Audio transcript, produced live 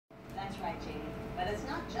But it's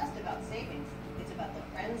not just about savings. It's about the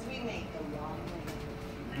friends we make along the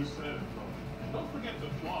way. You said it, folks. Don't forget to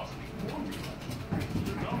floss before we lunch.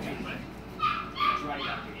 Don't you think? That's right,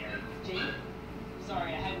 Dr. Gary. Jane?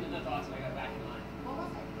 Sorry, I had another thought, so I got back in line. What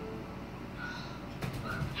was it?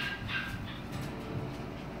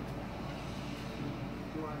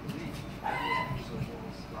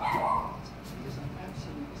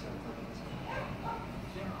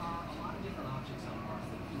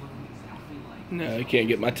 No, I can't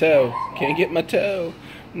get my toe. Can't get my toe.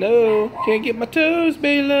 No, can't get my toes,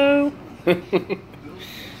 Balo.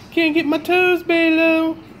 Can't get my toes,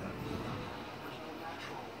 Balo.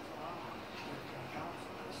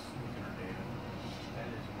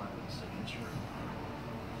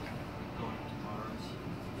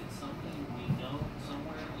 It's something we know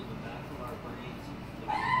somewhere in the back of our brains that we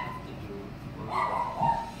have to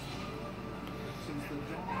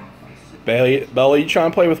do. Bella, you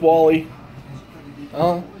trying to play with Wally?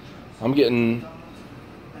 Oh, I'm getting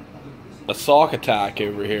a sock attack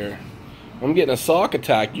over here. I'm getting a sock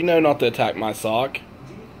attack. You know not to attack my sock.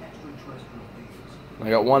 I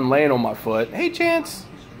got one laying on my foot. Hey, Chance.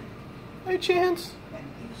 Hey, Chance.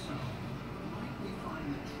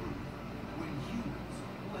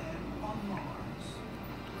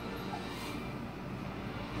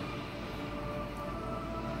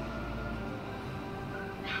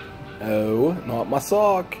 Oh, not my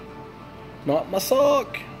sock. Not my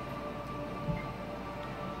sock.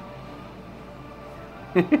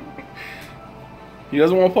 He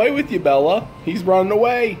doesn't want to play with you, Bella. He's running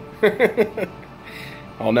away.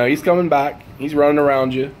 Oh no, he's coming back. He's running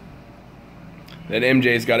around you. Then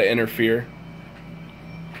MJ's got to interfere.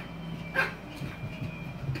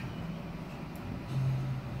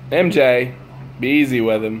 MJ, be easy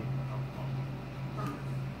with him.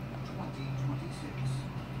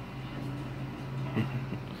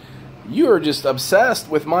 You are just obsessed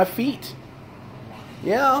with my feet.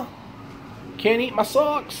 Yeah. Can't eat my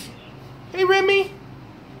socks. Hey, Remy.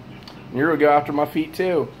 You're going to go after my feet,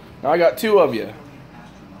 too. Now I got two of you.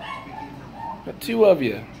 Got two of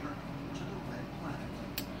you.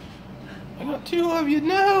 I got two of you.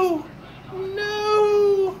 No.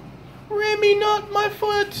 No. Remy, not my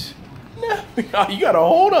foot. No. You got a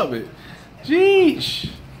hold of it. Jeesh.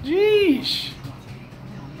 Jeesh.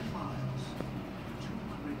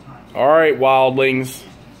 Alright, wildlings.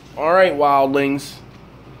 Alright, wildlings.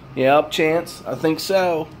 Yep, Chance. I think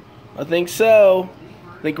so. I think so.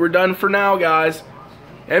 I think we're done for now, guys.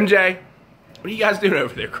 MJ, what are you guys doing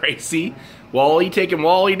over there, Gracie? Wally, taking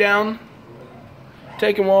Wally down?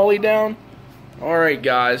 Taking Wally down? Alright,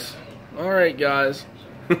 guys. Alright, guys.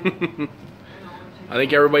 I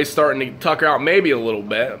think everybody's starting to tuck out maybe a little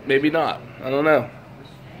bit. Maybe not. I don't know.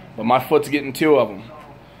 But my foot's getting two of them.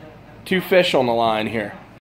 Two fish on the line here.